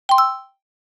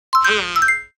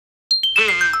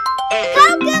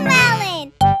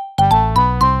CoComelon!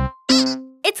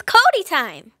 It's Cody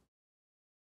time!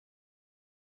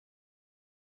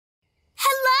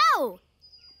 Hello!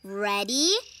 Ready?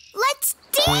 Let's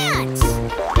dance!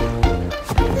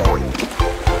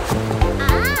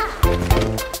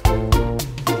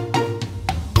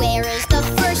 Where is the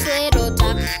first little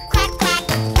duck? Quack, quack!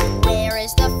 Where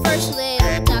is the first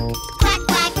little duck? Quack,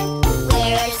 quack!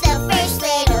 Where is the first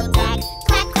little duck?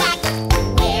 Quack, quack!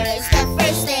 Where is the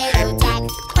first little duck?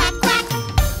 Quack, quack!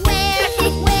 Where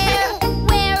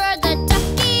are the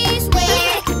duckies? Where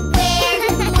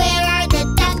are the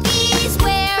duckies?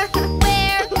 Where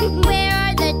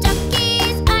are the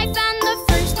duckies? I found the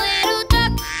first little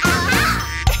duck.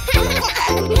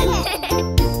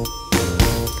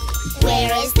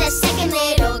 Where is the second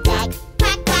little duck?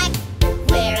 Quack, quack!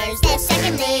 Where is the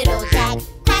second little duck?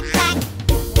 Quack, quack!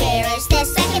 Where is the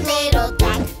second little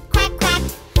duck? Quack, quack!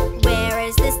 Where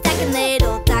is the second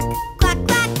little duck? Quack,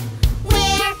 quack!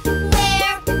 Where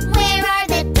are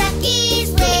the duckies?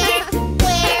 Where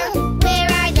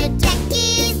are the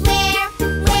duckies? Where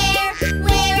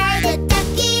are the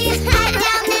duckies? I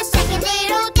found the second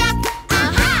little duck.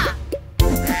 Aha!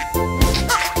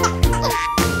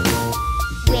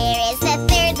 Where is the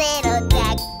third little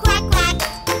duck? Quack, quack!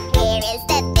 Where is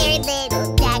the third little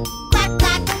duck? Quack,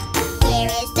 quack! Where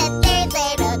is the third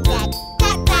little duck?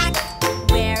 Quack, quack!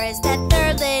 Where is the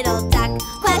third little duck?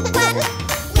 Quack, quack!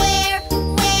 Where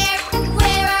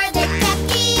are the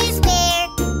duckies? Where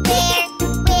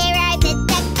are the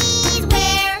duckies?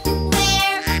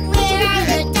 Where are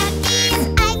the duckies?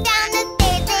 I found the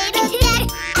third little duck.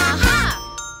 Aha!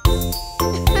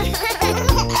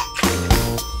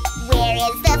 Where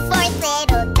is the fourth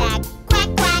little duck? Quack,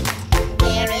 quack!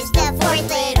 Where is the fourth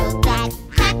little duck?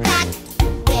 Quack, quack!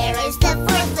 Where is the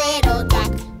fourth little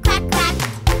duck? Quack, quack!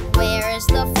 Where is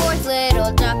the fourth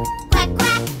little duck? Quack,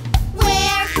 quack!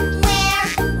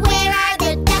 Where are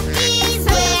the duckies?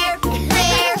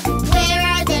 Where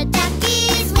are the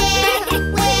duckies?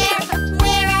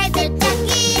 Where are the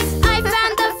duckies? I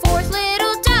found the fourth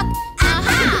little duck.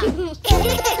 Aha!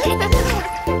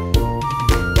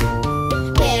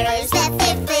 Where is the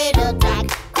fifth little duck?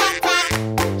 Quack, quack!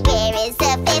 Where is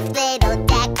the fifth little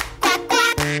duck? Quack,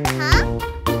 quack! Huh?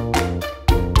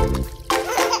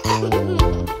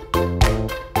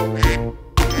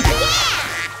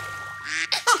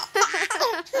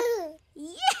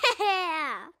 Yeah!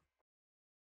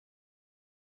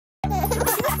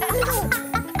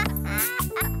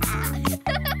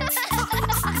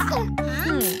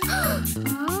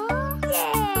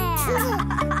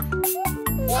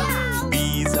 Yeah!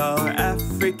 These are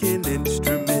African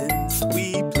instruments.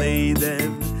 We play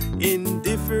them in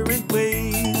different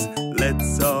ways.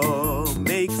 Let's all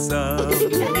make some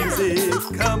music.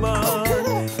 Come on,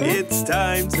 it's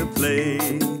time to play.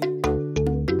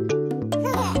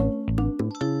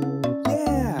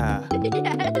 Yeah.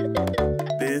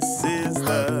 This is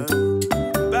the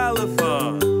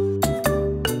balafon.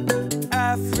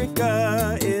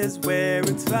 Africa is where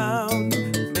it's found.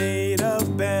 Made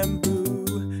of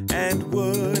bamboo and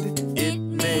wood. It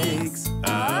makes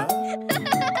a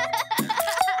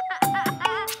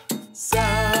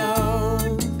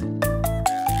sound.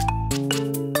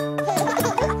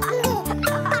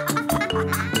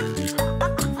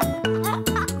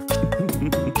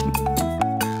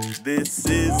 This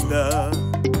is the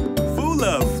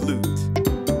fula flute.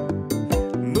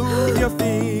 Move your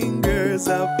fingers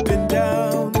up and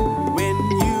down when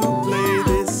you play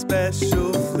this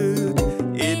special flute.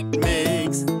 It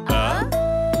makes a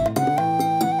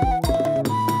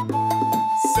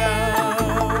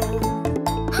sound.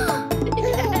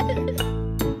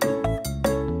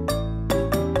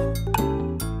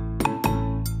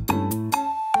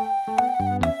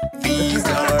 These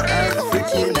are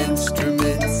African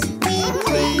instruments. We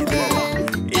play them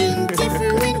in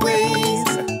different ways.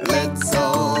 Let's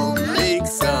all make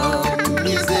some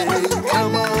music.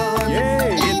 Come on,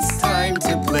 it's time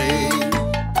to play.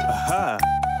 Aha!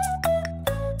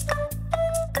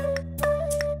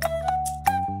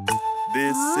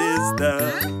 This is the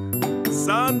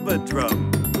samba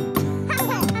drum.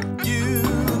 You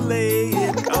lay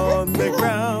it on the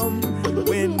ground.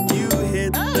 When you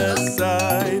hit the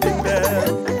side and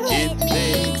bell, it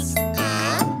makes a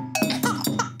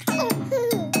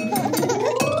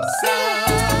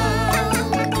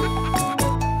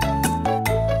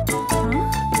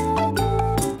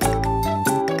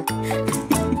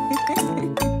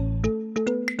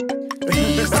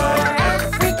These are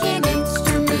African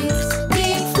instruments. We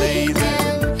play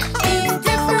them in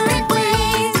different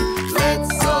ways.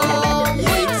 Let's all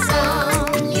make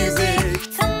some music.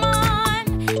 Come on,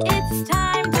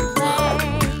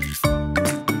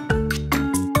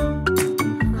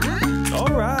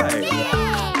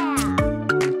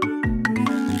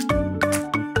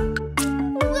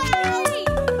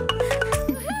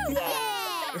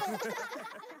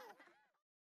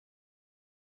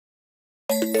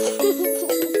 1, 2,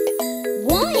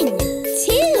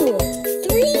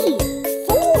 3,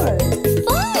 4,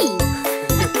 5.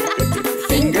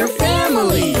 Finger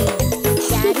family.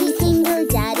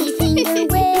 Daddy finger,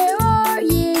 where are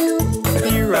you?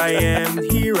 Here I am,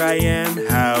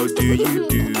 how do you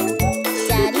do?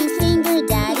 Daddy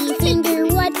finger,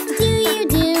 what do you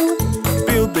do?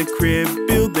 Build the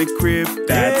crib,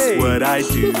 that's what I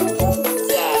do.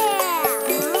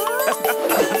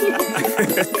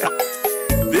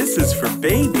 This is for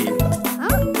baby.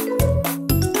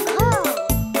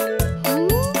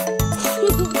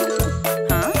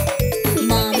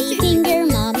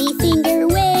 Mommy finger,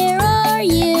 where are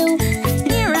you?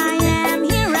 Here I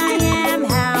am,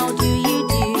 how do you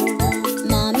do?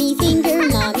 Mommy finger,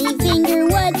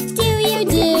 what do you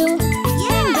do?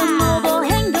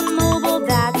 Hang the mobile,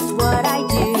 that's what I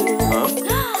do.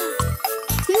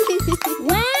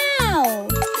 Wow!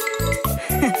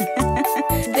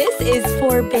 This is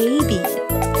for baby.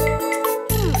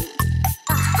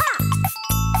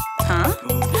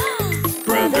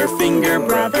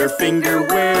 Brother finger,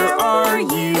 where are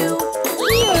you?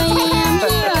 Here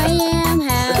I am,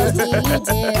 how do you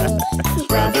do?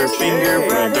 Brother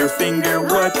finger,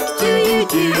 what do you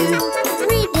do?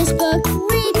 Read this book,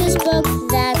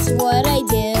 that's what I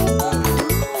do.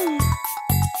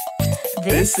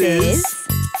 This is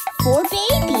For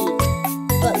baby,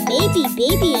 but maybe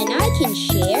baby and I can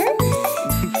share?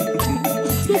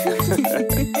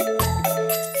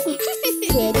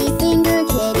 Kitty finger,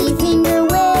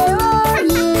 where are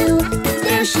you?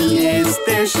 There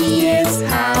she is,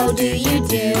 how do you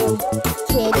do?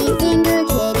 Kitty finger,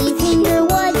 what do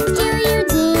you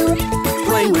do?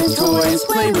 Play with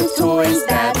toys,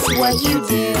 that's what you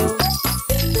do.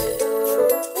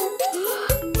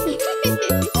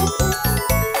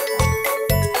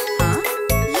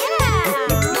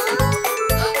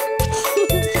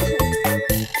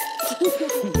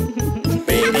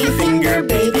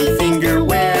 Baby finger,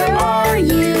 where are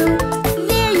you?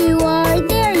 There you are,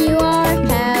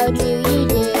 how do you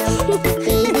do?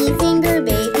 Baby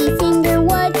finger,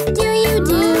 what do you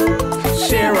do?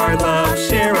 Share our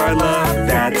love,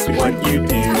 that's what you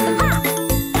do.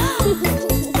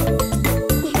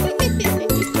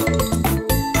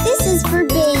 This is for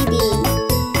baby.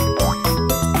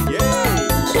 Yay!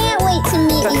 Can't wait to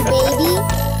meet you, baby.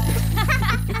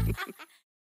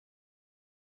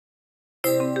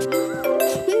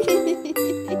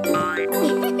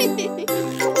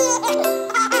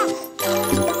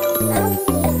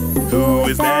 Who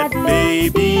is that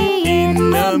baby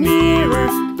in the mirror?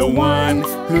 The one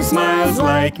who smiles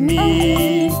like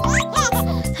me.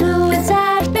 Who is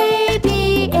that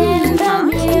baby in the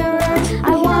mirror?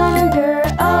 I wonder,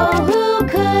 oh, who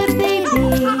could they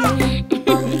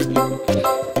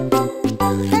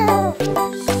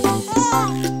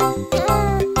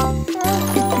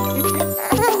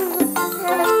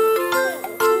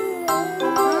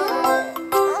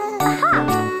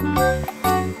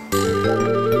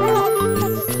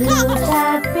Who's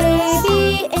that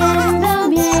baby in the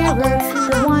mirror?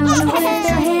 The one with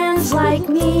their hands like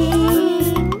me.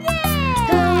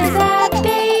 Who's that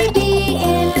baby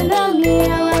in the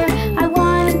mirror? I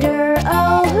wonder,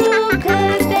 oh, who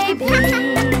could they be?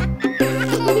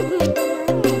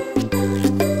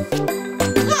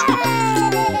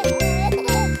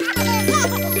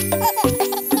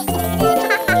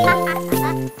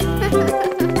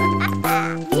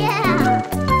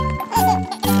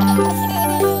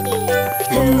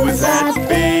 Who is that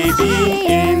baby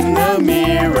in the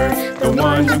mirror? The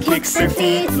one who kicks their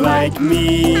feet like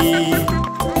me.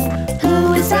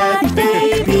 Who is that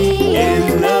baby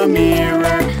in the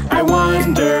mirror? I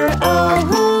wonder, oh,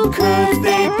 who could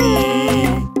they be?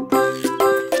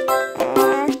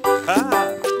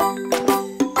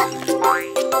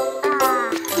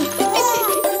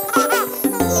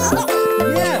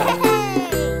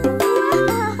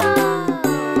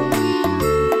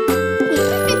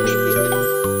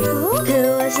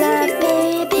 Who is that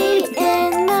baby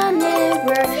in the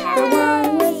mirror? The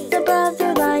one with the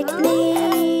brother like me.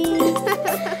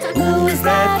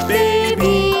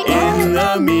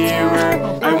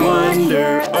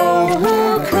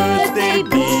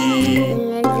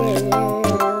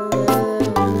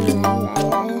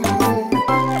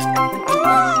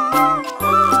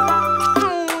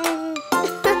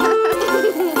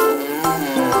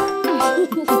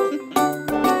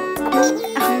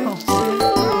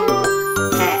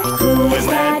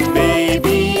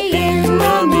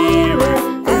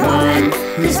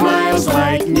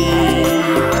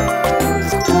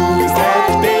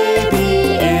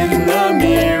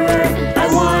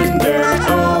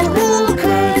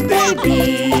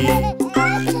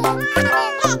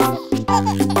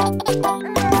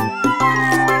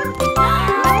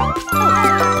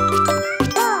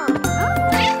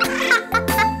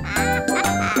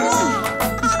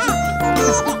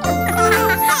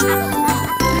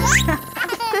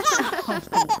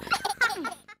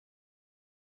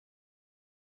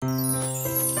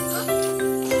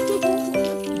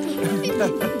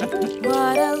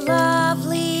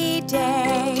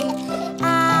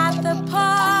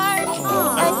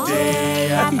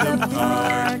 at the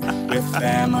park with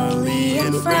family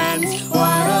and friends. What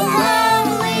a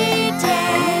lovely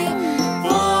day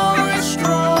for a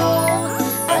stroll.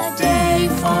 A day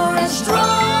for a stroll.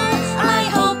 I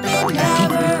hope it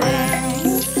never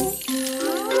ends.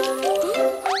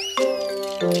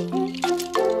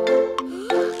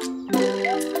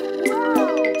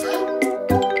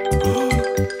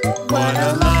 What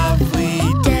a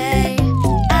lovely day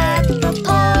at the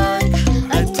park.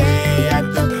 A day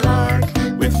at the park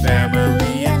with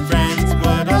family and friends.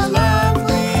 What a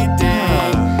lovely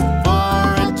day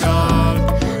for a dog.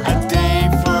 A day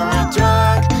for a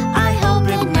jog. I hope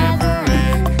it never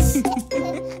ends.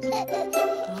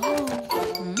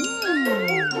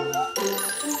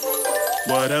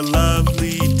 What a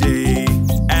lovely day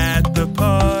at the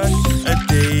park. A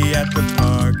day at the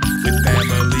park with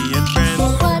family and friends.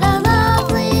 What a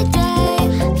lovely day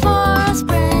for a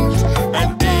sprint. A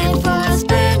day for a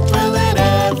sprint. Will it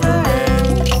ever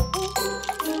end?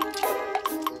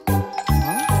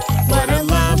 What a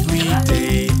lovely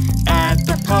day at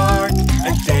the park.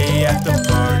 A day at the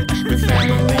park with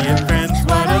family and friends.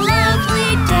 What a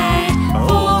lovely day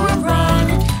for a run.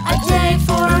 A day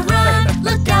for a run.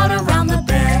 Look out around the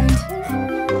bend.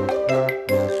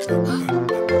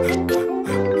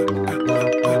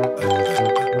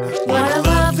 What a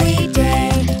lovely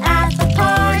day at the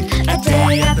park. A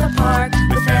day at the park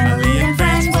with family and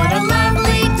friends. What a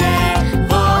lovely day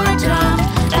for a jump.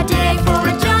 A day for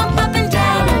a jump up and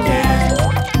down again.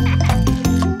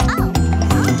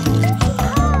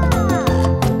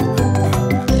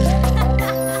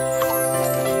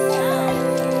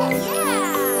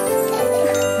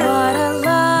 What a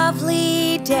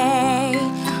lovely day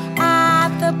at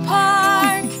the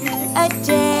park. A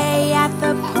day at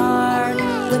the park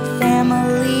with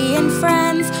family and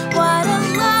friends. What a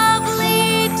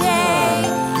lovely day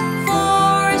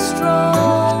for a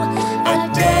stroll. A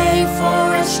day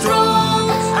for a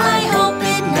stroll. I hope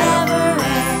it never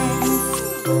ends.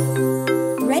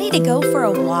 Ready to go for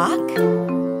a walk?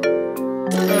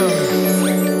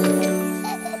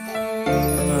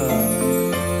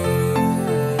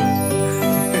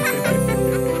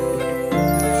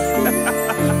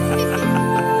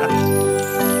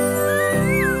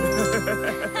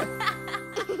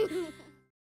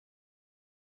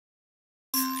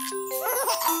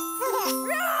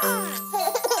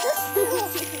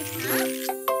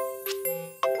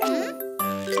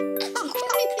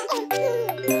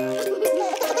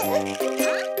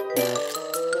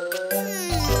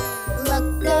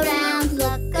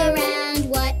 Look around,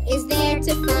 what is there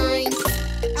to find?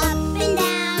 Up and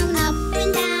down,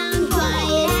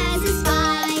 quiet as a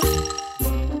spy.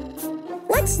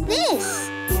 What's this?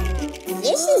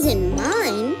 This isn't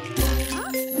mine.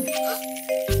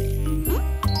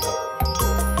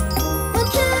 What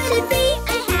could it be? I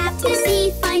have to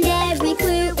see, find every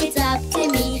clue. It's up to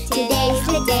me. Today's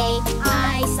the day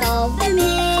I solve the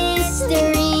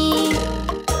mystery.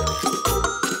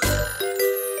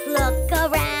 Look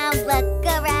around, what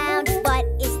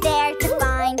is there to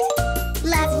find?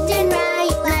 Left and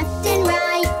right,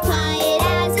 quiet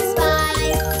as a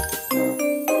spy.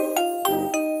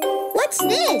 What's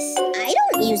this? I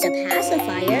don't use a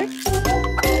pacifier.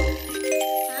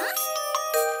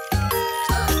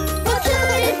 What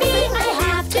could it be? I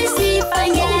have to see,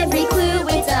 find every clue.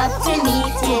 It's up to me.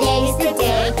 Today's the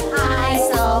day I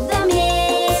solve the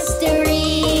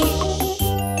mystery.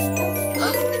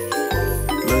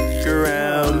 Look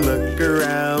around,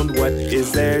 what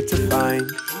is there to find?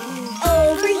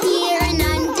 Over here and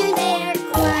under there,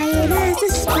 quiet as a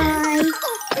spy.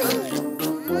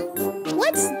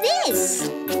 What's this?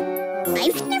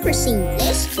 I've never seen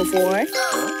this before.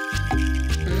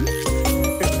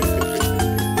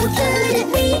 What could it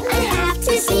be? I have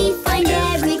to see, find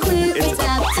every clue. It's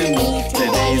up to me.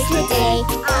 Today's the day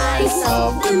I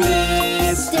solve the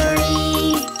mystery.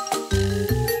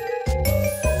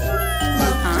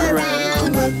 Look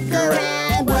around,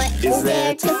 what is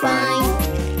there to find?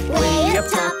 Way up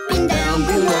top and down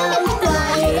below,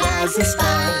 quiet as a spy.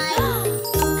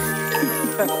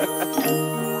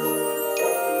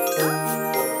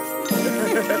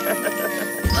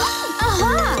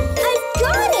 Aha! I've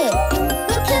got it!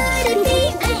 What could it be?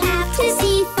 I have to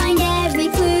see, find every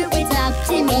clue. It's up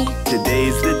to me.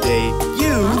 Today's the day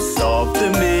you solve the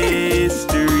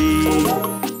mystery.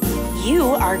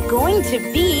 You are going to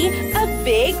be a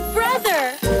big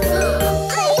brother. I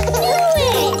knew it!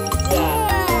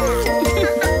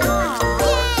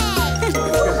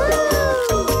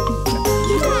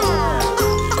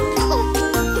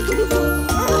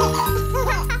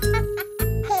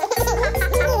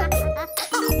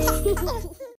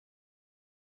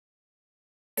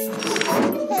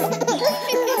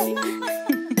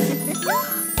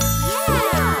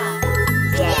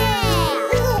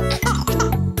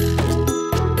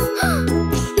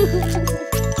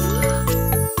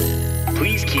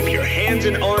 Please keep your hands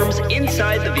and arms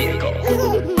inside the vehicle.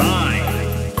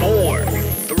 5, 4,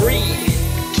 3,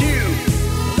 2,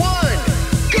 1,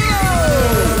 go!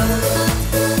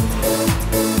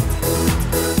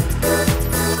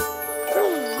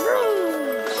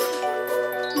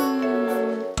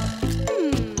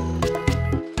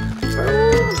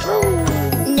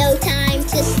 No time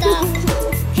to stop.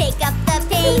 Pick up the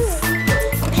pace.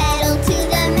 Pedal to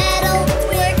the metal.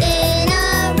 We're in a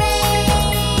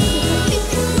race.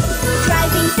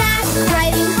 Driving fast,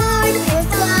 driving hard. We're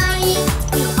flying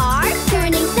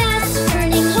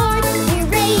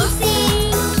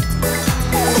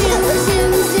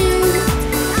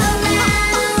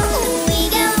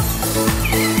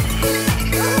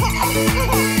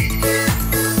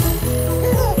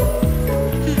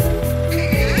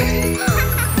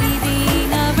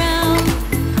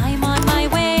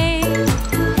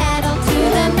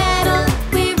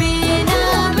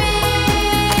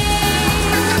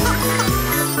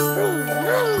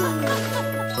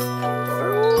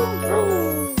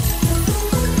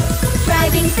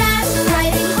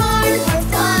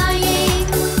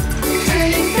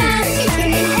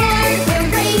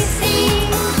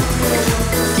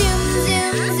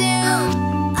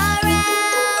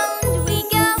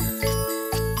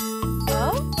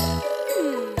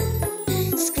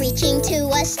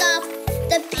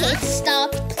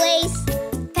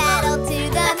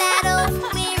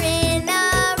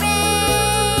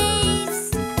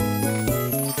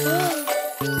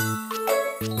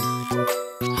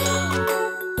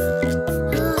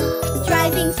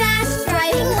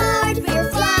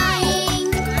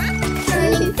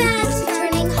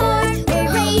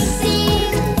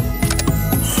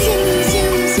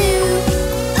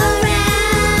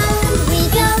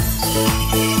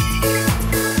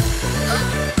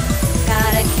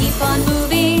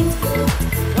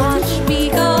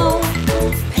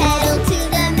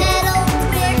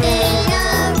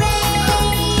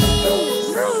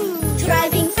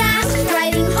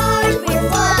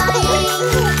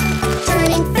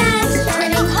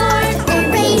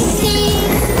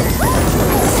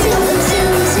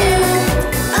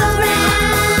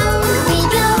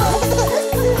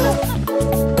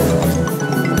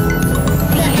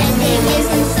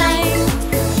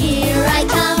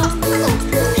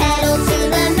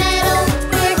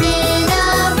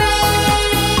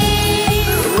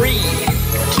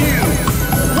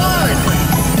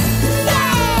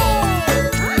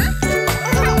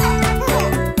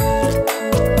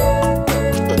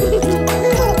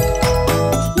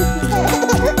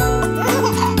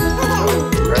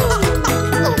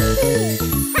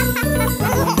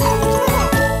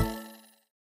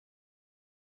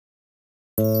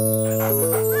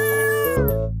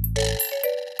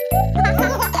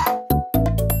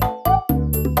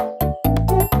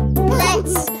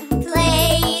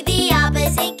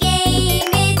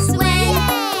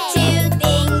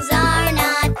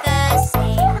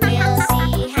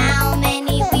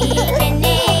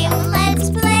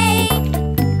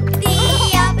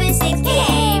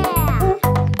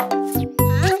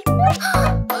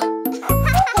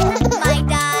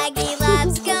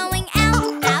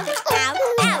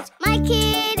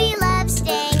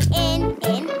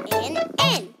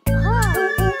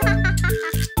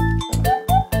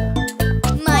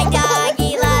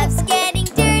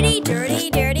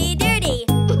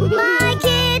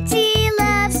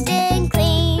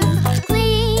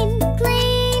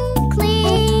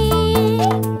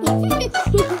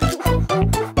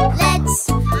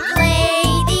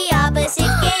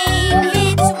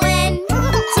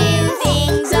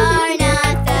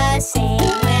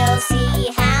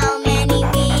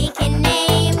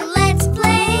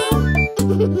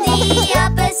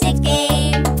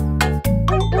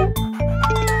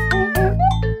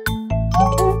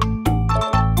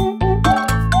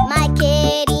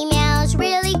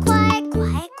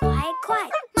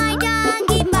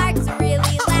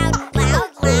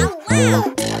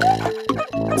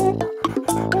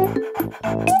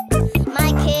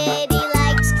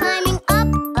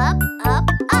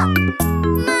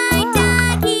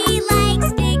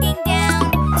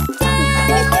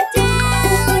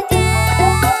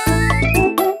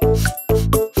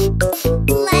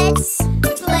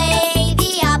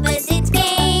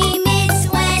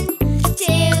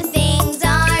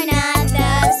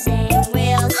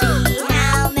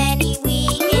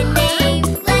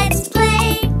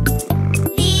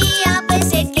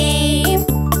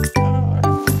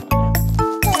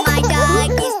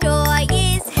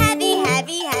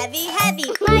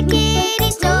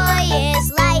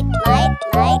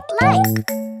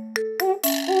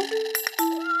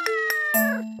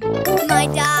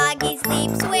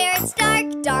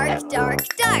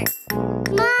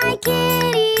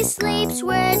hopes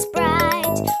were as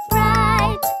bright,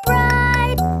 bright,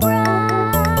 bright, bright.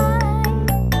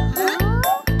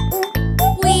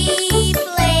 We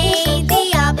played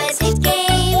the opposite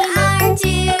game. Our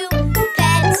two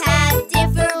pets have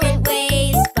different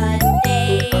ways, but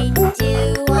they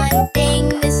do one thing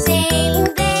the same.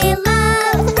 They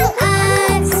love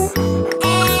us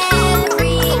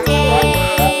every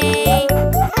day.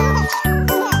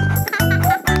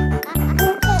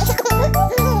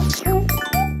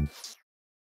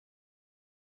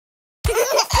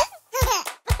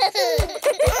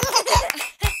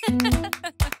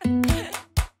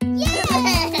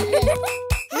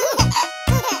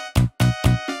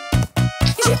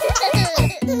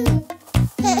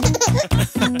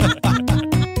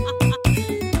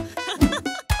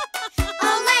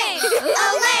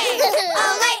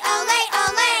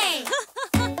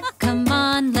 Come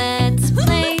on, let's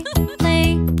play,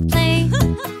 play, play.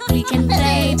 We can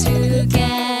play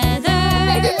together.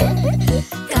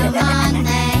 Come on,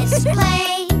 let's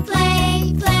play,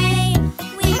 play, play.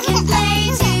 We can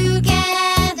play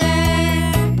together.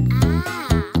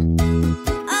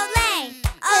 Olé,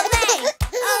 olé,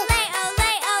 olé,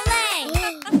 olé, olé.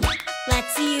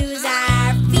 Let's use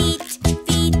our feet,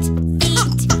 feet,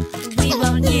 feet. We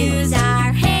won't use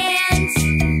our hands.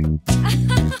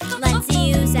 Let's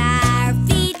use our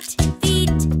feet,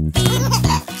 feet, feet.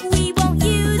 We won't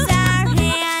use our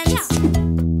hands.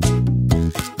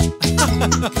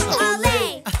 Olé,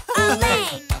 olé,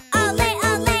 olé,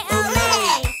 olé, olé.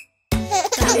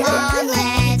 Come on,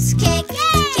 let's kick,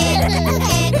 kick, kick.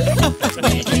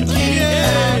 We can kick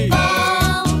the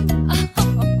ball.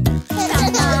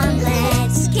 Come on,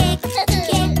 let's kick,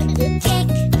 kick, kick.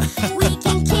 We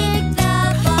can kick the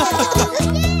ball.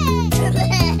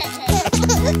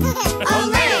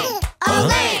 Olé,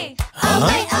 olé,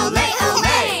 olé, olé,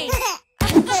 olé.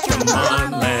 Come on,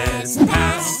 let's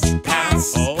pass, pass,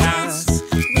 pass.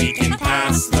 We can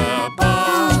pass the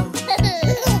ball.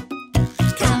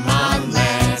 Come on,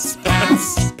 let's pass,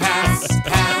 pass,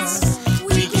 pass.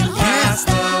 We can pass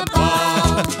the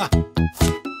ball.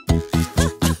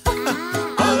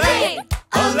 Olé,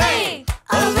 olé,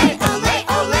 olé, olé,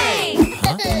 olé.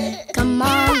 Come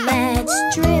on, let's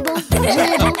dribble,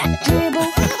 dribble, dribble.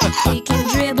 We can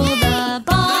dribble the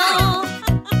ball.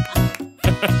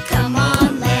 Come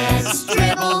on, let's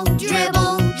dribble,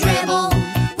 dribble, dribble.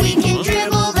 We can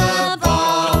dribble the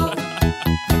ball.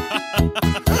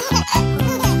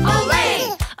 Olé,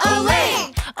 olé,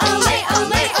 olé,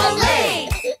 olé, olé.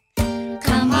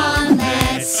 Come on,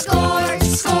 let's score,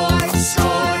 score,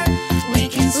 score. We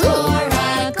can score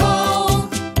a goal.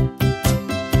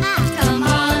 Come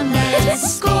on, let's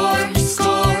score,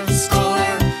 score,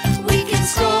 score. We can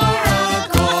score a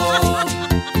goal.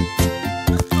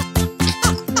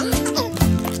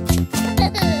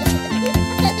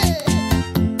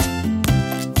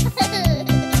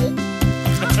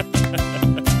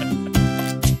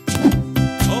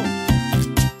 Oh,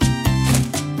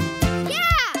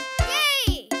 Yeah!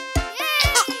 Yay! Yay!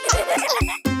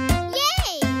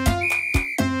 Yay!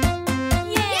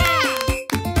 Yay!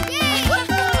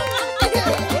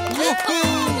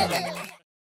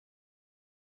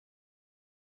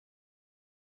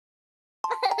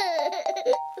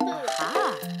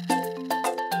 Ah.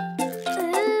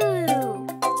 Ooh.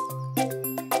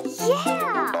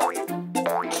 Yeah!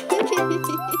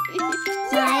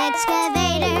 My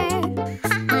excavator,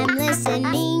 I'm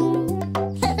listening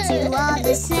to all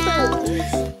the sounds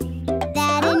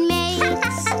that it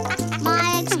makes. My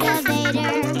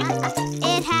excavator,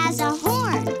 it has a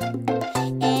horn,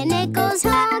 and it goes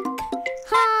honk,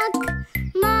 honk.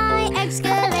 My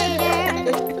excavator.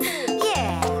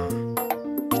 Yeah.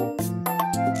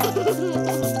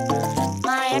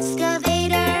 My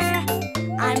excavator,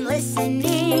 I'm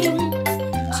listening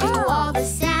to all the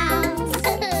sounds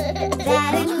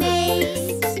that it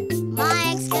makes.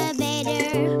 My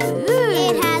excavator,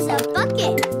 it has a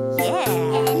bucket,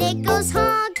 and it goes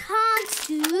honk, honk,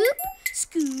 scoop,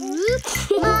 scoop.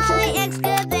 My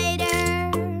excavator.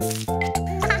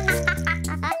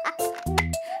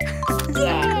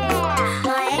 Yeah.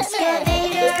 My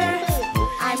excavator,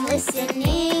 I'm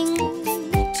listening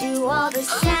to all the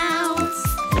sounds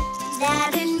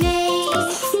that it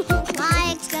makes.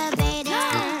 My excavator,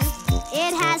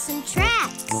 it has some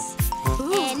tracks,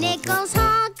 and it goes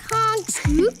honk, honk,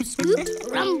 scoop, scoop,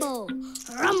 rumble,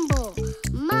 rumble.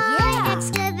 My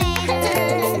excavator.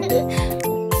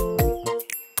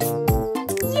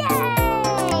 Yay!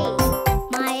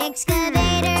 My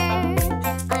excavator,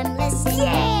 I'm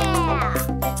listening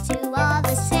to all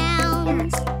the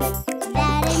sounds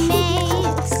that it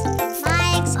makes. My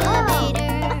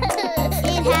excavator,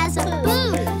 it has a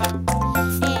boom,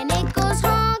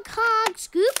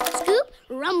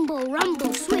 rumble,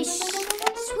 rumble, swish,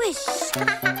 swish.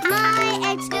 My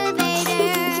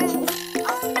excavator.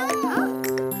 Oh no!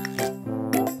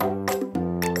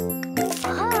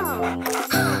 Oh.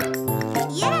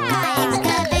 Yeah,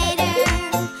 excavator.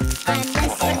 I'm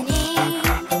listening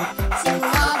to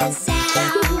all the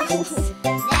sounds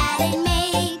that it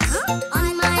makes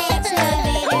on my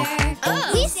excavator.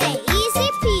 We say easy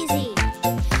peasy,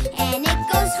 and it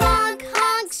goes honk,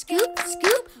 honk, scoop,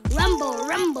 scoop, rumble,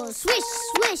 rumble, swish,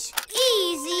 swish,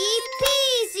 easy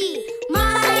peasy. My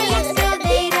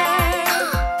excavator.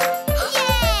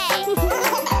 Yay!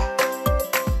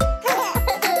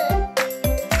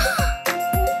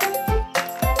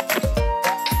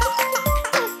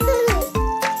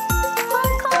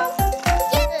 Honk, honk,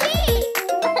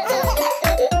 yippee!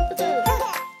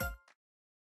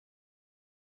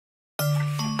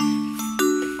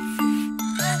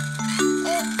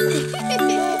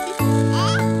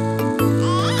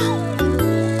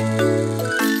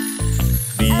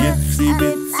 The itsy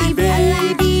bitsy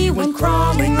baby went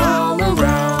crawling all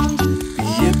around. The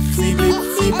itsy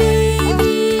bitsy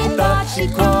baby thought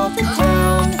she'd crawl to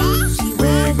town. She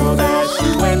wiggled as she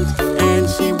went, and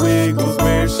she wiggles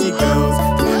where she goes.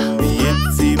 Then the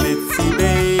itsy bitsy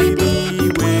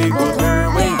baby wiggled her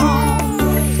way home.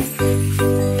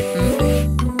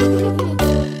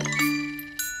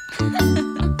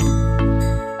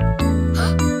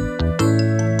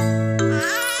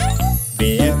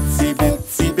 The itsy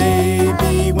bitsy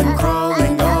baby went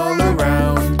crawling all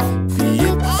around. The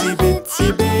itsy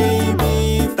bitsy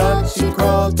baby thought she'd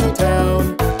crawl to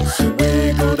town. She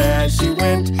wiggled as she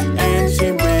went, and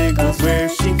she wiggles where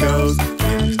she goes.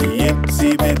 Then the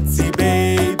itsy bitsy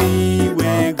baby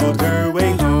wiggled her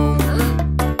way home.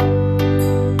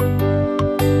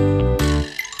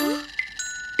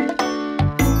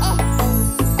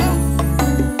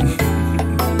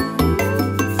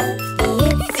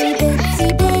 Itsy bitsy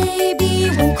baby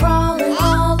went crawling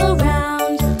all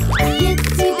around.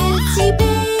 Itsy bitsy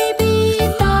baby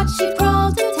thought she'd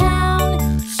crawl to town.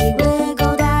 She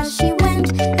wiggled as she went,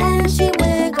 and she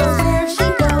wiggles where she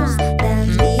goes. Then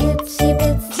the itsy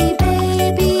bitsy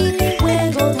baby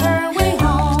wiggled her way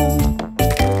home.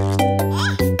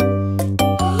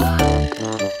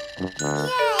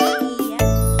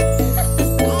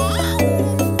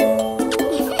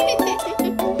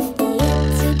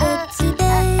 Itsy bitsy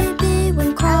baby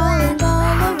went crawling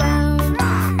all around.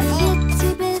 Itsy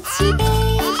bitsy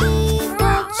baby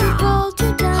thought she'd crawl to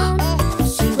town.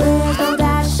 She wiggled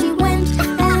as she went,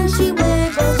 and she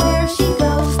wiggles where she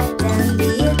goes. Then the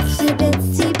itsy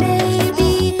bitsy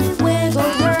baby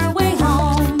wiggled her way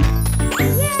home.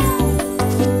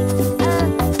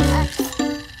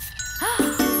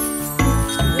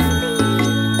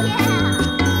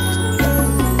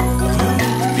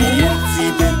 The itsy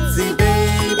bitsy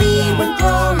baby went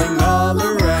crawling all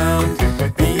around.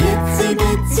 The itsy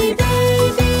bitsy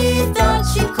baby thought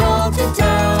she'd crawl to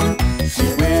town. She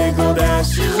wiggled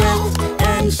as she went,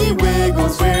 and she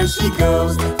wiggles where she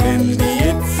goes. Then the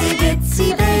itsy bitsy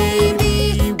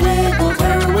baby wiggled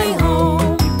her way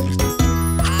home.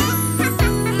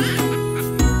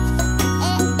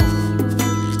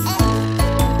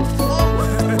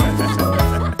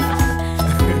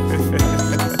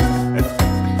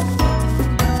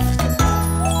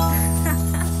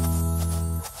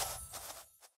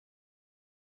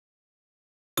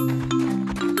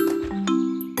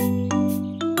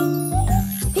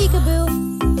 Peekaboo,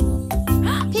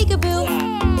 peekaboo,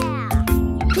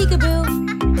 peekaboo,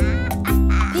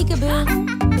 peekaboo,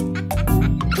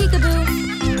 peekaboo,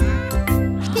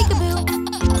 peekaboo.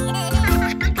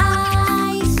 I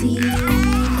see you.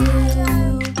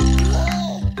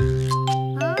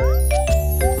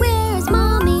 Where's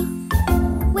mommy?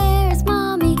 Where's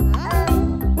mommy?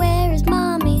 Where is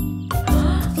mommy?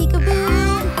 Peekaboo.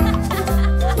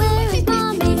 Where is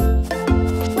mommy?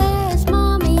 Where is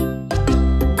mommy?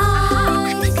 I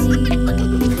see you.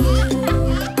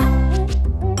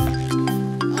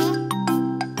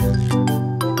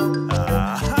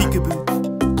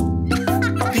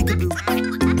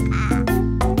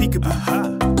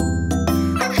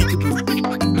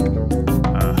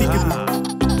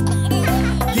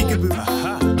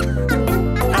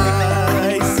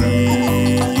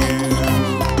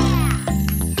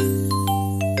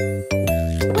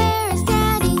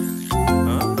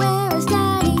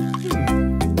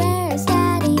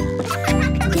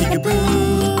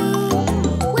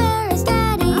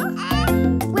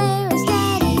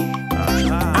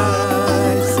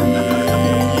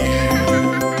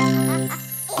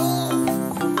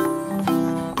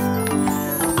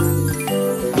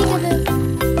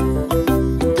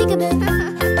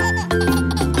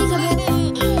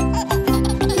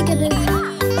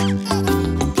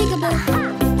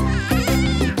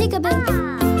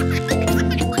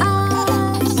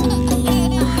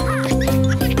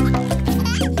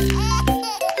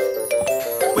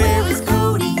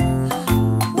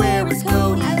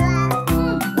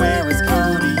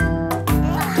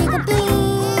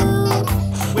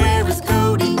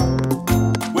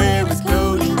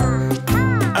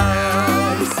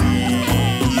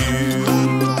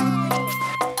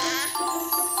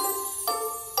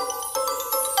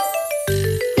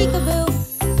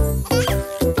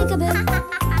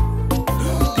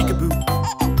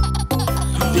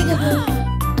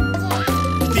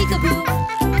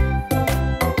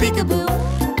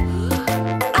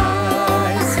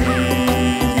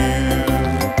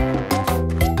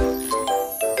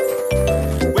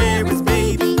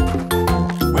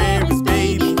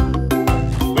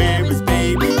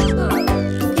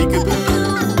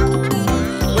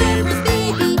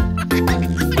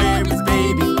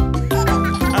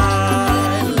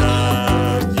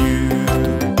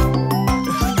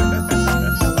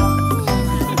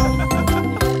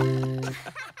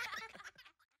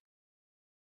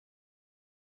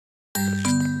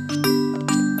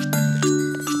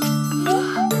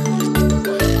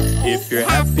 If you're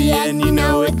happy and you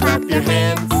know it, clap your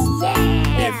hands.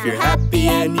 If you're happy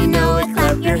and you know it,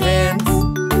 clap your hands.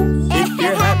 If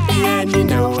you're happy and you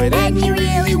know it, and you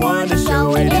really want to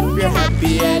show it. If you're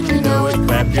happy and you know it,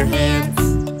 clap your hands.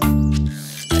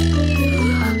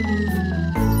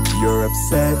 You're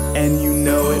upset and you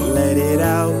know it, let it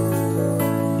out.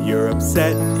 You're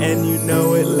upset and you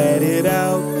know it, let it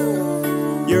out.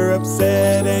 You're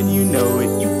upset and you know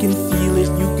it, you can feel it,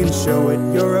 you can show it.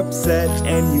 You're upset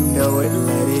and you know it,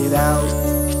 let it out.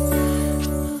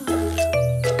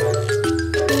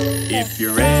 If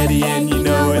you're ready and you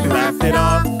know it, laugh it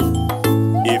off.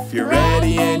 If you're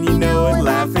ready and you know it,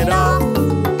 laugh it off.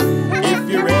 If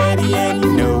you're ready and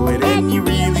you know it, and you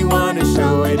really want to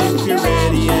show it. If you're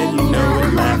ready and you know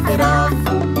it, laugh it off.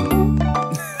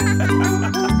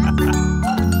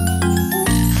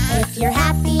 If you're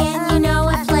happy and you know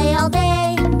it, play all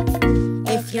day.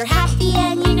 If you're happy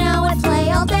and you know it, play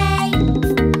all day.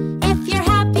 If you're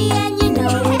happy and you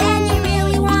know it, and you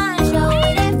really want to show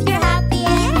it. If you're happy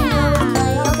and you know it,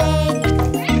 play all day.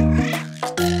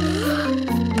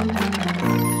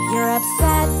 You're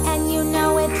upset and you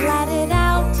know it, let it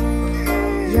out.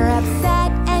 You're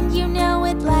upset and you know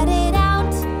it, let it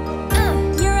out.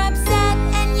 You're upset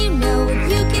and you know it,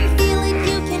 you can feel it,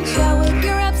 you can show it.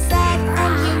 You're upset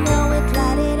and you know it,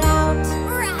 let it out.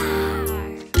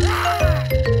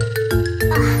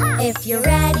 If you're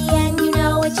ready and you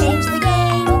know it, change the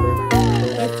game.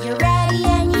 If you're ready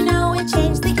and you know it,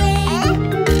 change the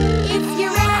game. If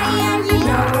you're ready and you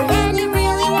know it, and you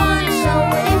really want to show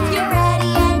it. If you're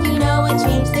ready and you know it,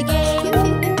 change the game.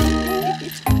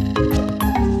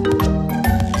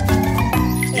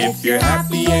 If you're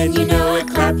happy and you know it,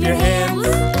 clap your hands.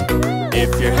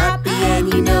 If you're happy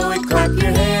and you know it, clap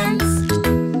your hands.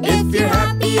 If you're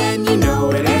happy and you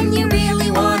know it, and you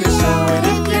really want to show it.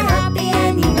 If you're happy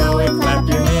and you know it, clap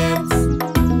your hands.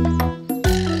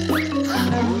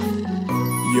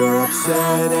 You're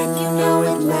upset and you know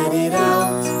it, let it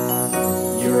out.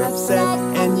 You're upset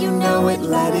and you know it,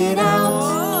 let it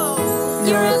out.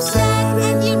 You're upset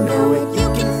and you know it, you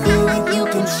can feel it, you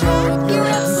can show it. You're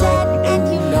upset and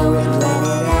you know it, let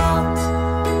it out.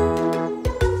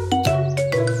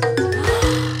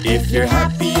 If you're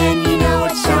happy and you know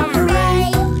it, shout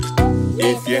hooray.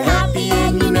 If you're happy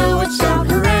and you know it, shout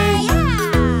hooray.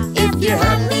 If you're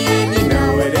happy and you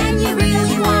know it, and you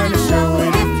really want to show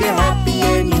it. If you're happy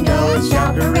and you know it,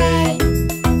 shout hooray.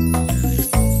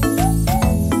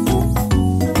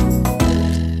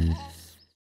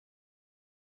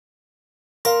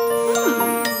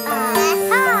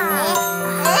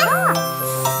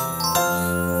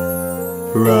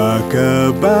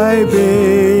 Rockabye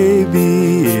baby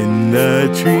in the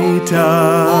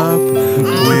treetop.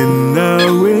 When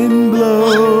the wind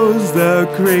blows, the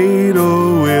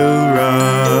cradle will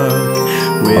rock.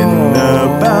 When the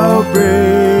bough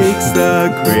breaks, the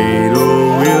cradle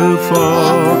will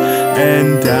fall,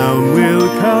 and down will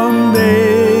come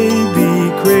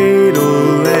baby,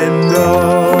 cradle and all.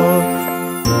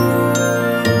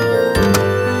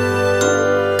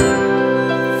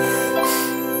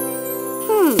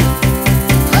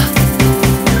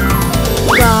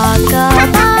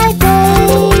 Rockabye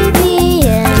baby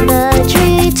in the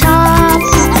treetop.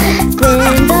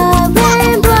 When the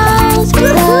wind blows, the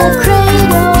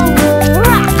cradle will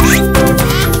rock.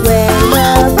 When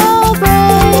the bow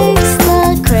breaks, the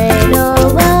cradle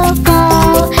will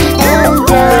fall, and down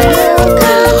will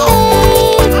come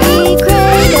baby,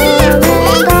 cradle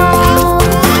and all.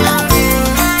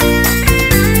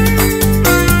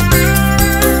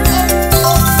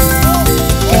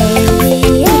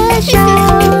 Baby is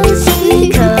rosy,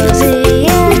 cozy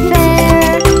and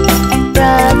fair.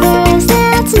 Brothers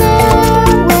dance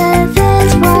near with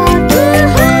his rocking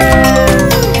hair.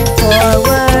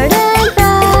 Forward and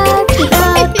back, the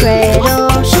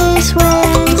cradle she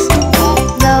swings.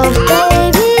 Though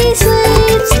baby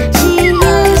sleeps, she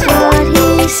hears what he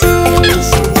sings.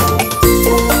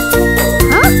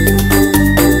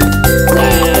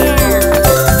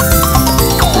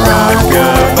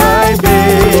 Rockabye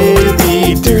baby,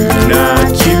 do not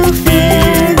you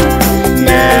fear.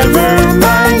 Never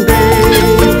mind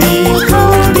baby,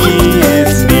 Cody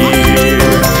is near.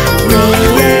 With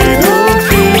little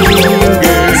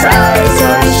fingers, eyes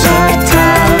are shut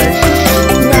tight.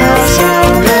 Now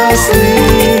sound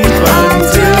asleep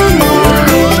until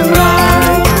morning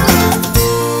light.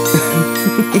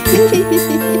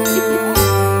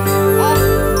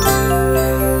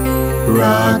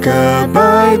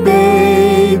 Rockabye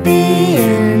baby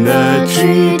in the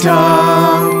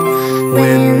treetop.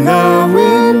 When the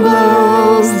wind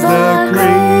blows, the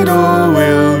cradle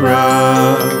will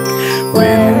rock.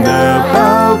 When the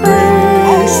bough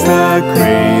breaks, the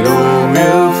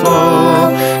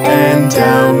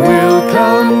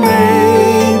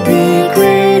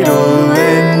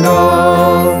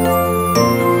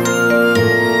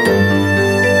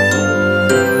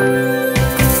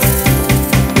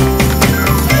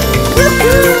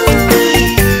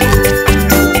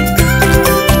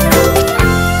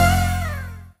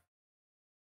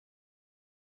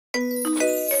I'm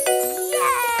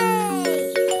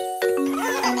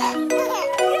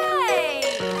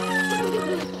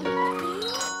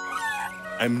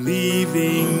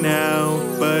leaving now,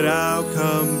 but I'll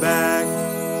come back.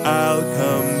 I'll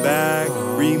come back,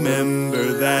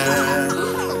 remember that.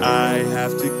 I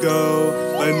have to go,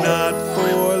 but not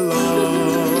for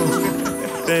long.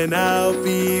 Then I'll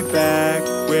be back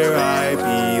where I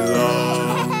belong.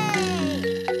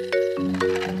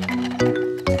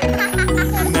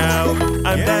 Now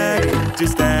I'm back,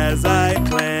 just as I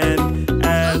planned.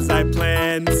 As I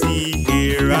planned, see,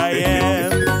 here I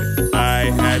am.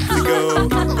 I had to go,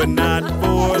 but not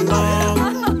for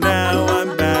long. Now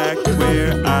I'm back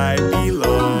where I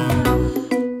belong.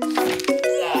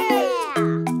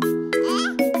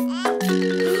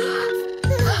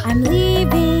 I'm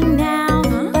leaving now,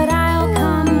 but I'll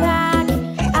come back.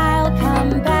 I'll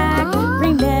come back,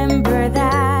 remember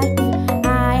that.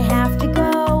 I have to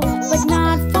go, but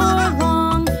not for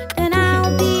long. Then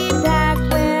I'll be back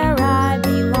where I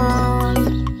belong.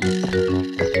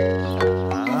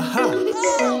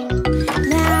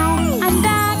 Now I'm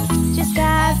back, just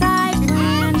as I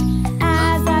planned.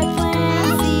 As I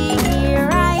planned, see, here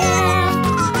I am.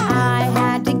 I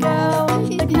had to go,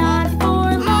 but not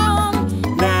for long.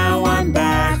 Now I'm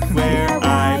back where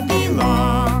I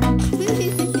belong.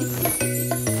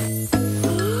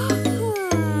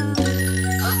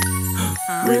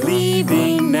 We're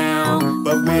leaving now,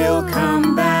 but we'll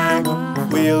come back.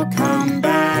 We'll come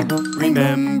back,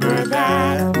 remember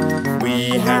that.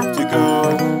 We have to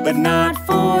go, but not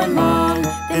for long.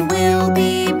 Then we'll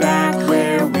be back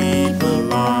where we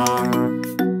belong.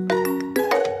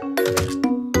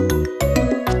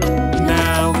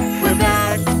 Now we're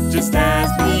back, just as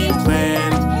we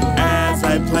planned. As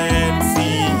I planned,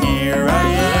 see, here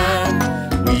I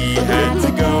am. We had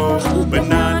to go, but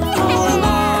not for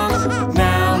long.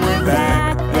 Now we're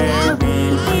back where we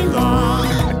belong.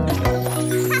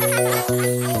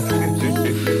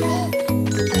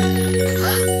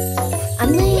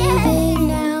 I'm leaving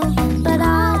now, but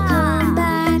I'll come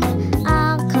back.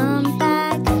 I'll come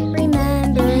back,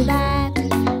 remember that.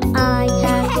 I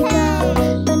have to go,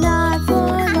 but not for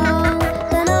long.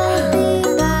 Then I'll be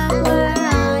back where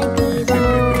I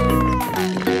belong.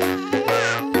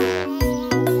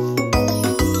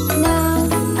 Now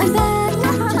I'm back,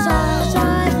 just as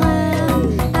I planned.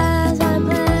 As I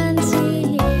planned,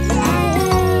 see, here I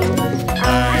am.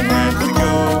 I had to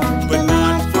go, but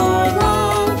not for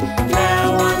long. Now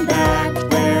I'm back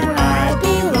where I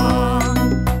belong.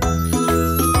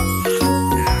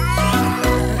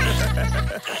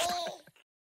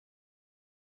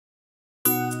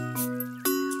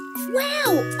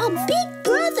 Wow, a big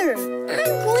brother!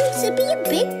 I'm going to be a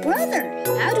big brother.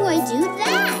 How do I do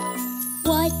that?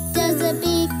 What does a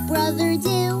big brother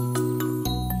do?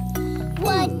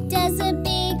 What does a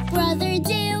big brother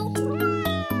do?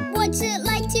 What's it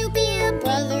like to be a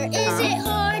brother? Is it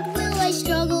hard? Will I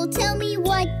struggle? Tell me,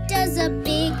 what does a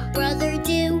big brother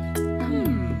do?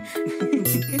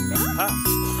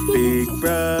 Big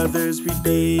brothers read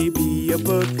baby a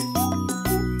book.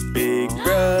 Big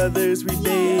brothers read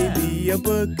baby a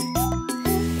book.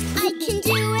 I can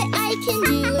do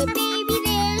it, baby,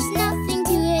 there's nothing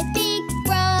to it. Big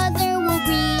brother will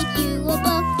read you a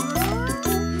book.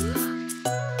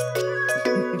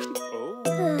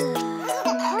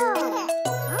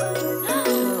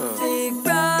 Big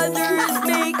brothers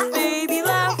make baby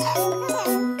laugh.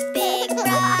 Big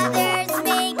brothers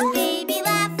make baby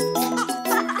laugh.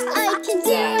 I can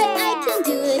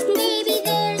do it, baby,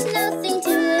 there's nothing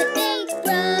to it. Big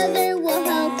brother will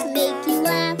help make you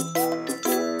laugh.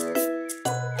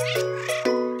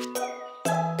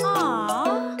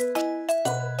 Aww.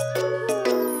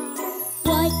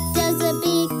 What does a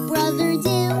big brother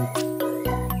do?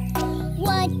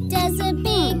 What does a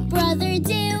big brother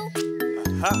do?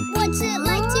 What's it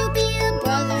like to be a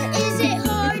brother? Is it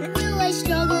hard? Will I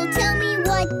struggle? Tell me,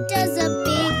 what does a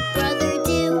big brother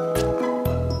do?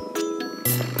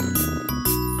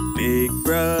 Big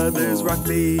brothers rock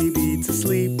baby to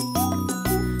sleep.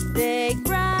 Big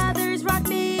brothers rock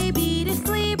baby to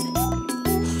sleep.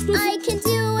 I can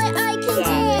do it,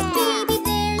 baby,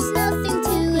 there's nothing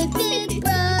to it. Big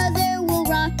brother will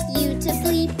rock you to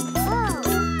sleep.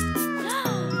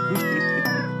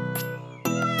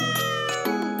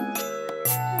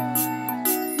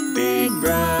 Big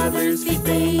brothers feed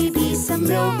baby some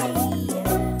milk.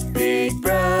 Big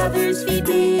brothers feed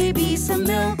baby some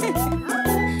milk.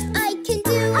 I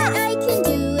can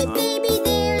do it, baby,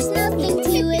 there's nothing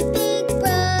to it. Big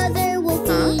brother will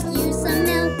feed you some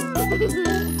milk.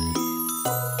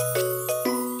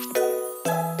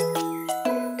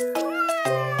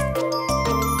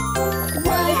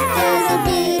 What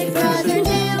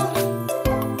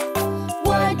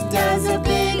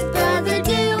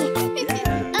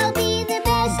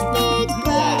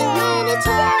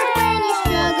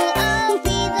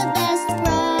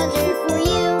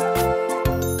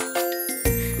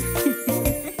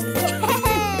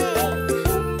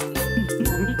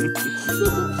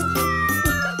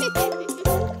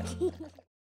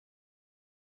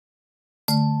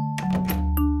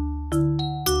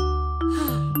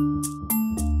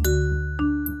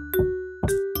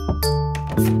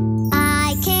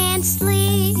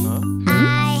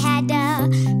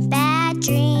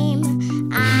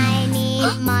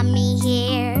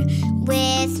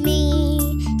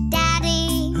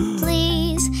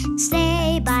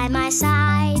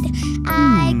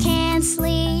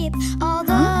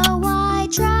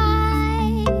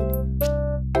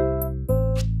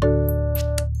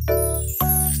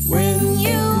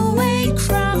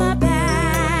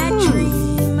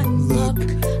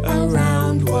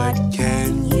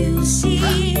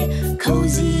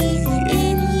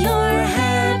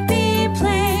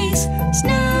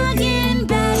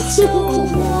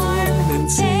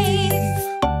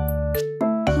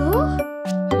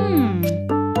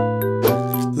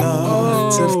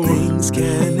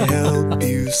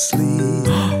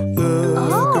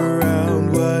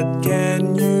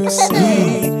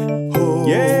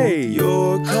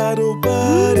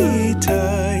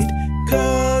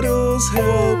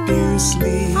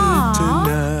sleep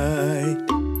tonight.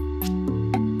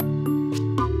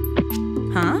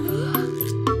 Huh?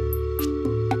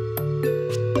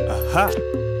 Aha!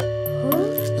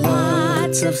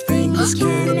 Lots of things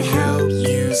can help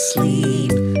you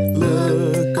sleep.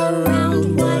 Look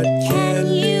around, what can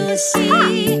you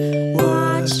see?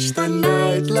 Watch the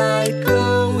night light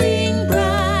glowing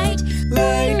bright.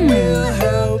 Light will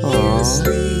help you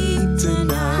sleep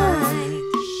tonight.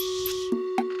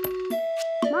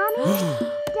 Mommy?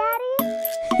 Daddy?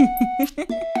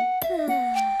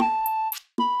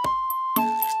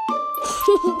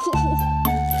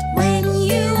 When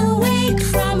you wake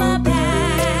from a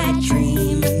bad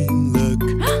dream, Look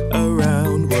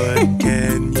around, what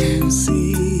can you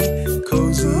see?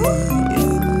 Cozy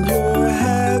in your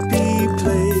happy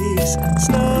place,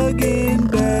 snug in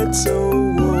bed, so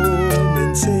warm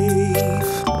and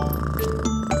safe.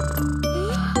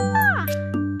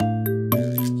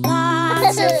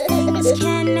 lots of things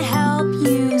can help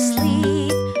you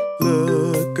sleep.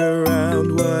 Look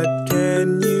around, what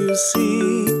can you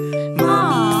see?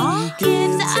 Aw,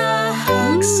 gives a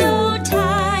hug so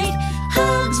tight.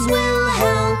 Hugs will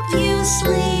help you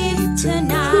sleep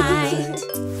tonight.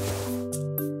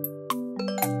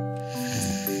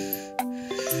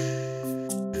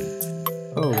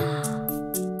 Oh.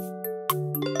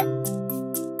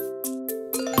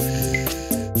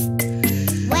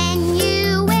 When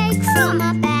you wake from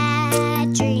a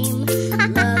bad dream,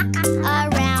 look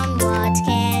around, what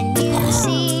can you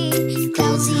see?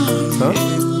 Cozy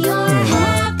in your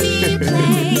happy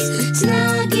place,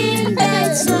 snug in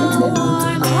bed, so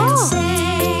warm and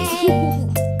safe.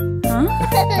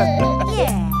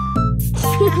 Yeah.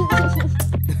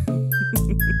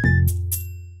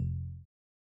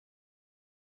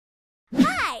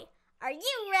 Hi, are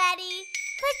you ready?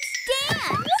 Let's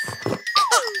dance.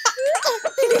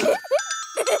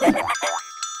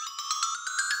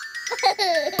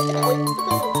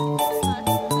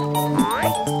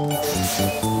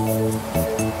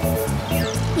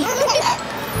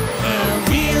 The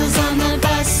wheels on the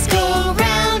bus go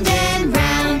round and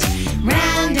round,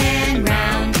 round and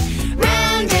round,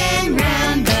 round and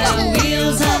round. The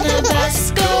wheels on the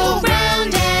bus go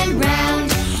round and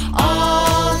round,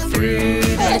 all through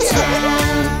the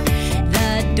town. The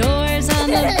doors on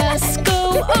the bus go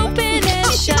open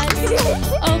and shut,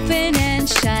 open and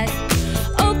shut,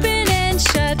 open and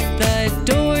shut. The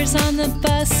doors on the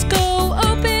bus go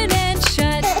open and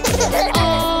shut,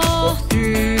 all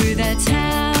through the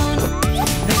town.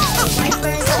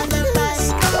 Wipers on the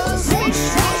bus go swish,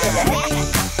 swish,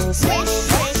 swish,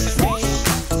 swish, swish,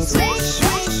 swish,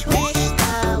 swish, swish.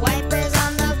 The wipers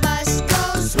on the bus go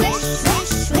swish,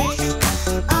 swish, swish,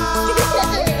 all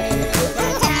through the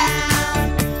town.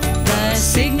 The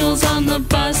signals on the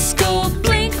bus go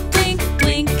blink, blink,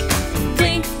 blink,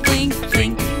 blink, blink,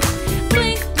 blink,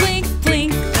 blink, blink,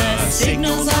 blink. The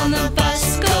signals on the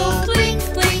bus go blink,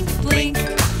 blink, blink,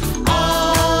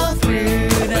 all through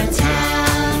the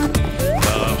town.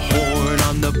 The horn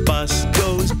on the bus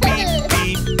goes beep,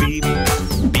 beep, beep,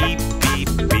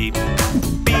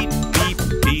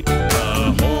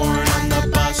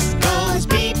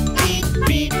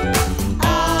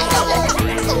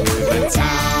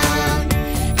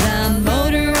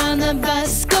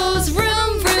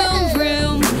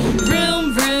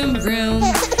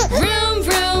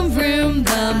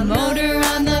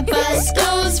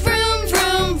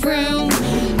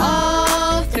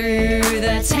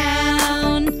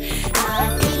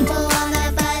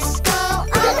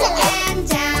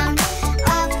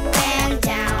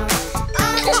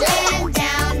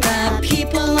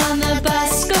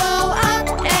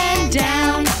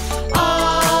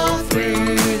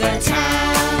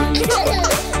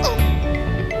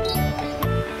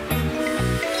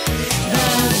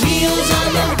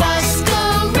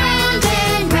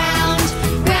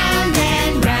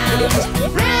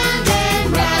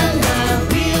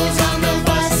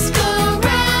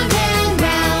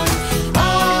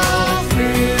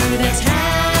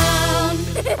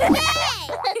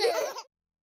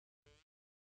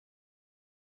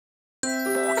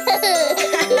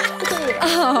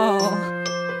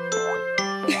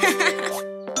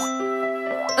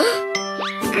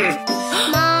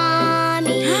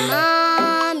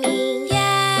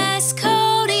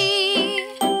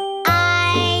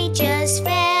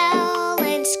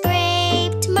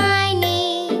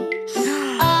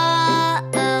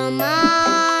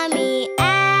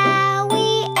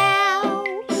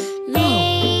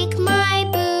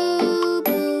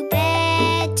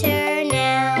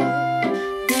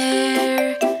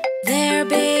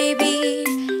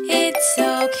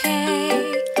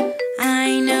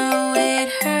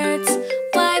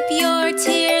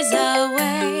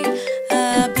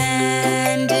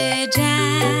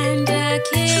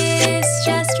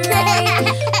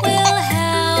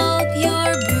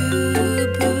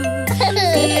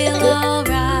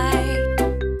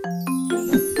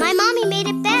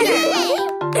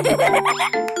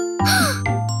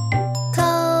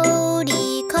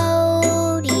 Cody,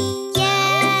 Cody,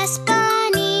 yes,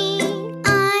 bunny,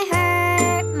 I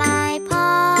hurt my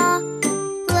paw.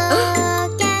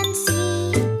 Look and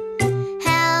see,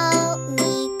 help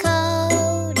me,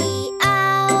 Cody,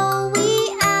 owie,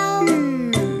 ow.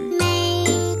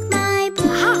 Make my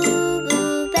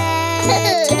boo-boo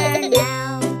better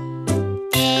now.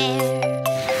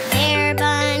 There,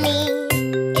 bunny,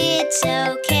 it's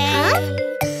okay.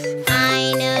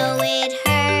 I know it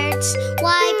hurts.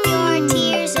 Wipe your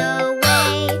tears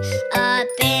away. A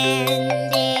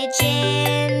bandage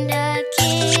and a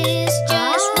kiss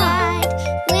just right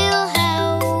will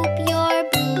help your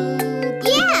boo-boo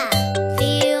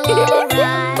feel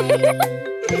alright.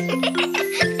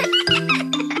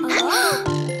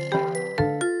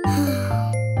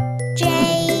 J,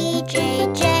 J,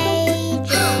 J,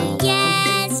 J,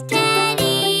 yes,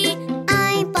 Teddy,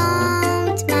 I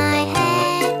bumped my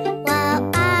head while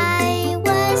I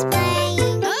was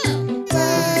playing.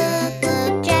 Look,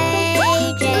 J,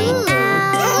 J,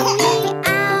 owie,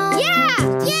 ow.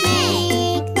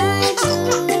 Make my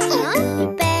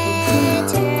boo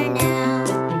better now.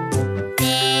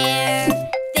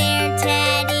 There,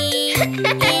 Teddy,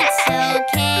 it's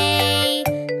okay.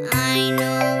 I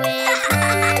know it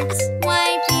hurts.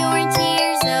 Wipe your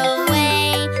tears away.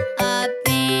 A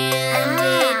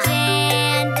bandage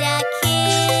and a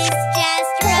kiss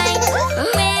just right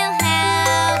will help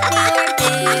your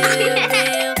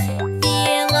boo-boo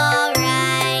feel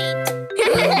alright.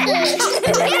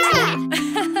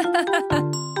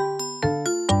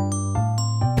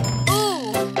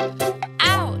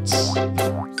 Ouch!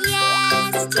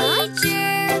 Yes,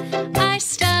 teacher. I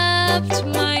stubbed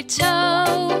my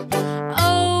toe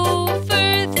over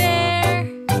there.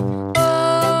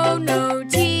 Oh no,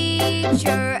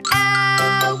 teacher,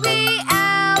 owie,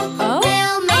 ow.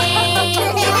 We'll make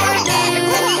your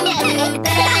boo-boo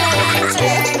better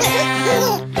now.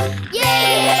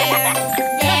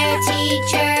 There,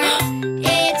 teacher,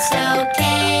 it's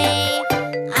okay.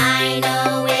 I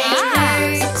know it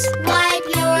hurts. Wipe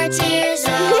your tears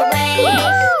away.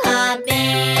 A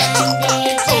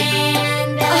bandage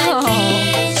and a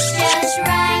kiss just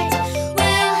right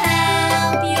will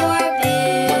help your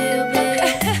boo-boo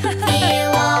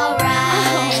feel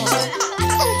alright.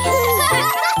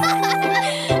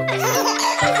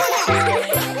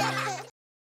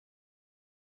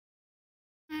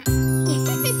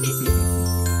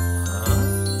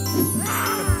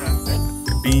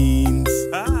 Beans,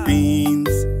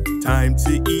 beans, time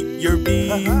to eat your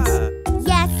beans.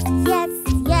 Yes, yes,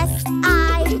 yes,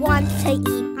 I want to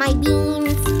eat my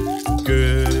beans.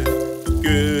 Good,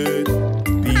 good,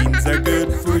 beans are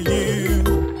good for you.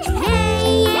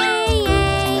 Yay, yay,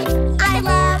 yay, I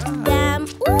love them.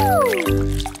 Ooh.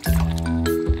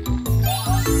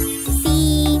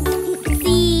 See,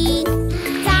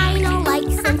 Dino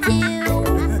likes them too.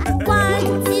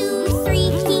 1, 2, 3,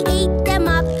 he ate them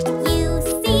up. You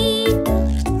see.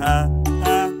 Ha,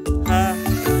 ha, ha,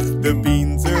 the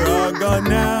beans are all gone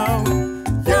now.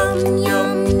 Yum, yum,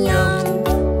 yum,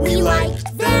 we like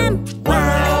them.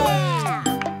 Wow.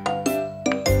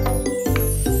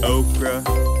 Okra,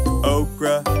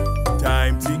 okra,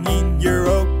 time to eat your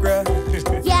okra.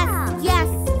 Yes, yes,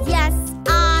 yes,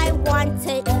 I want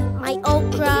to eat my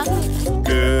okra.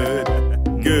 Good,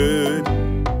 good,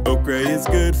 okra is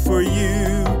good for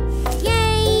you.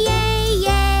 Yay, yay,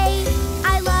 yay,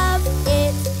 I love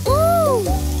it. Ooh.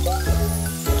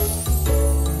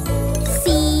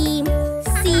 See,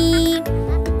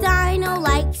 Dino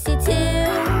likes it too.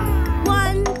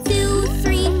 1, 2,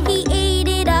 3, he ate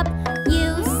it up.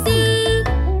 You see.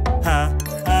 Ha,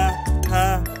 ha,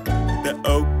 ha, the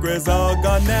okra's all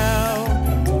gone now.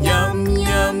 Yum,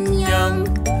 yum, yum,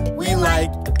 we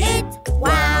like it.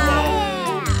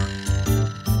 Wow.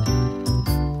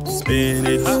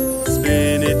 Spinach,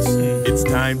 spinach, it's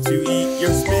time to eat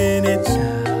your spinach.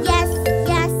 Yes,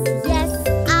 yes, yes,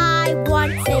 I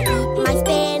want to eat my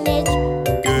spinach.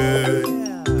 Good,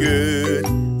 good,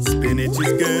 spinach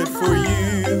is good for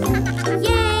you.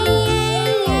 Yay,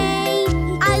 yay, yay,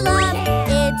 I love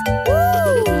it.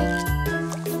 Woo!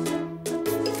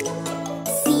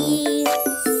 See,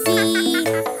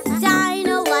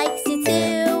 Dino likes it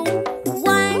too.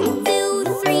 1, 2,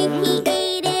 3, he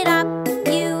ate it up.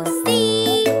 You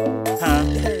see. Ha,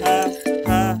 ha,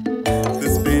 ha, the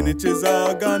spinach is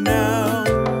all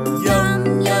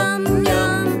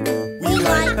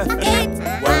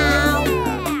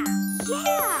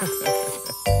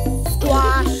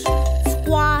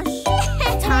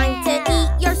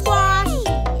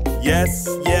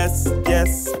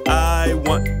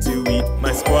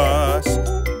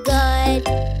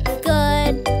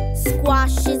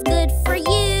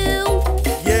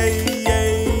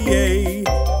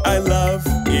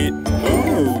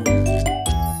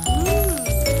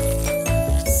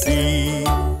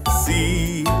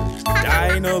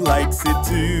Rhino likes it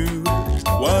too.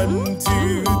 1,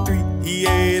 2, 3, he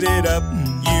ate it up,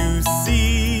 you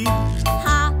see.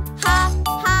 Ha, ha,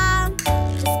 ha.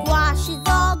 The squash is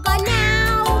all gone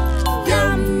now.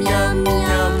 Yum, yum,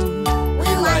 yum.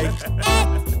 We like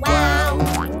it, wow.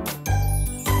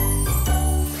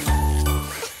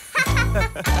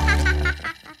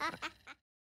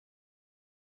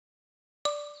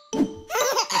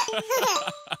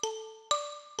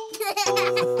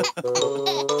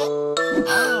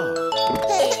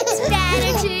 It's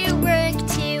better to work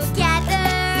together.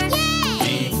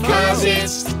 Because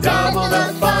it's double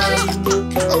the fun.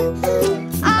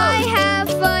 I have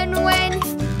fun when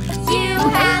you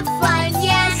have fun,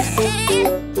 yes.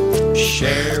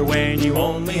 Share when you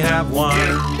only have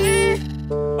one.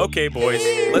 Okay, boys,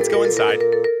 let's go inside.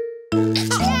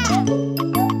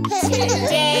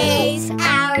 Today's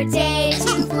our day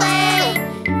to play,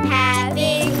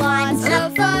 having lots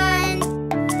of fun.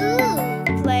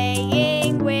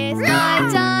 Playing with my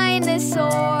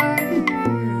dinosaur.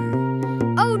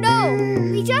 Oh no,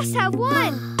 we just have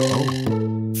one.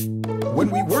 When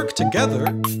we work together,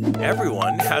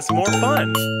 Everyone has more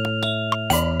fun.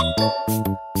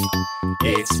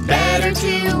 It's better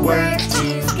to work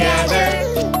together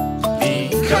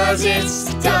Because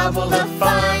it's double the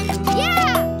fun.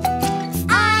 Yeah!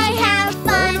 I have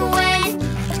fun when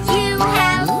you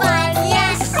have fun,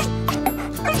 yes.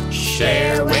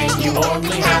 Share when you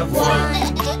only have one.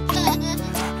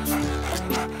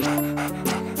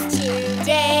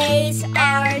 Today's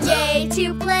our day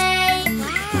to play,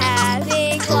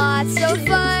 having lots of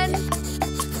fun.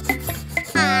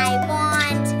 I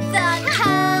want the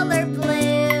color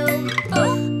blue.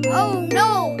 Oh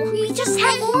no, we just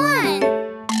have one.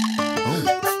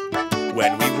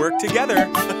 When we work together.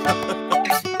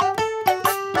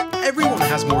 everyone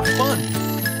has more fun.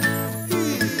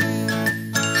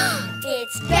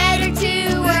 It's better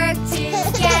to work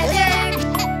together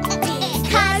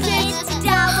because it's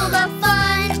double the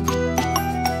fun.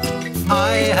 I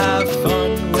have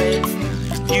fun when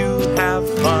you have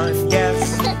fun, yes.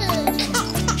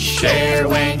 Share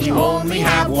when you only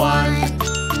have one.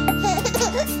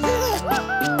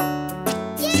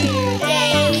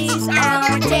 Today's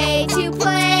our day to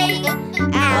play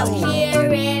out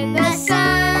here in the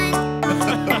sun,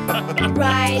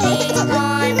 riding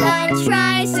on a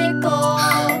tricycle.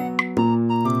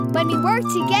 When we work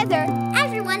together,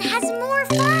 everyone has more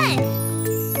fun.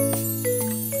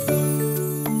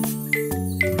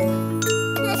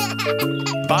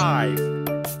 5,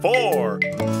 4,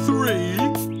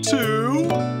 3, 2,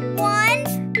 1,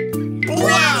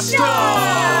 blast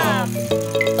off!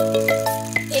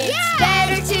 It's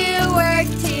better to work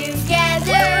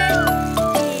together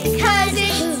because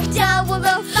it's double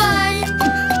the fun.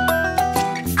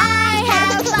 I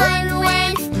have fun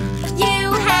when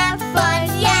you have fun,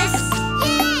 yes.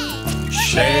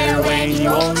 Share when you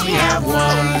only have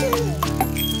one.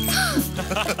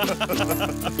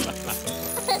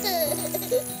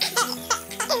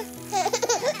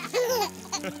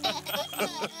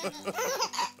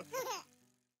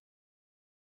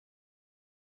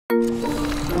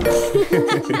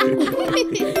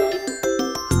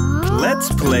 Let's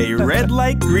play red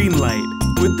light, green light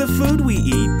with the food we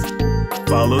eat.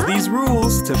 Follow these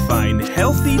rules to find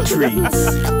healthy treats.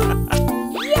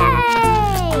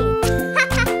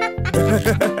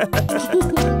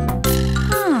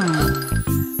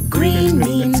 Green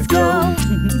means go,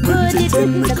 put it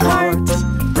in the cart.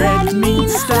 Red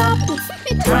means stop,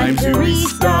 time to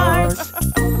restart.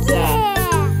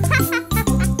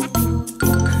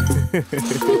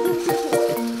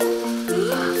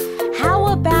 How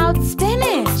about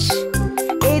spinach?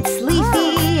 It's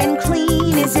leafy and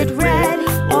clean. Is it red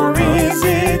or is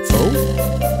it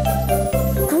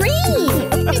Green!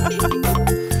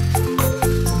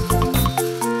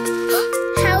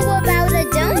 How about a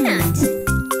donut?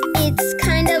 It's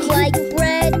kind of like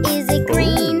bread. Is it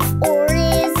green or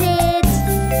is it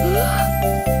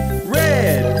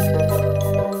Red!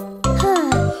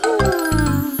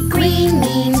 Green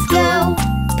means go,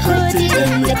 put it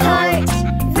in the cart.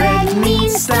 Red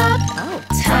means stop,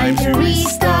 time to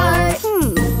restart.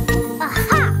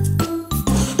 aha?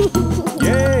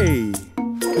 Yay!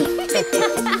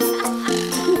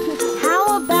 How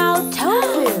about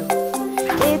tofu?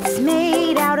 It's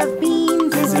made out of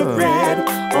beans. Is it red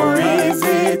or is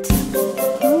it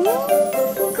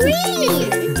Green!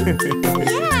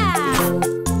 Yeah!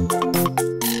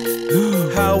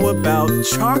 How about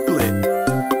chocolate?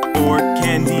 Or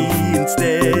candy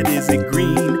instead? Is it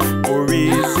green or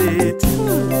is it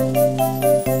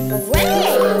Red!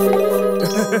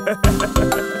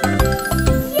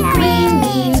 Green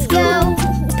means go,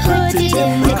 put it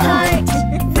in the cart.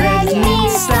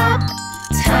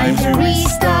 Time to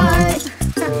restart.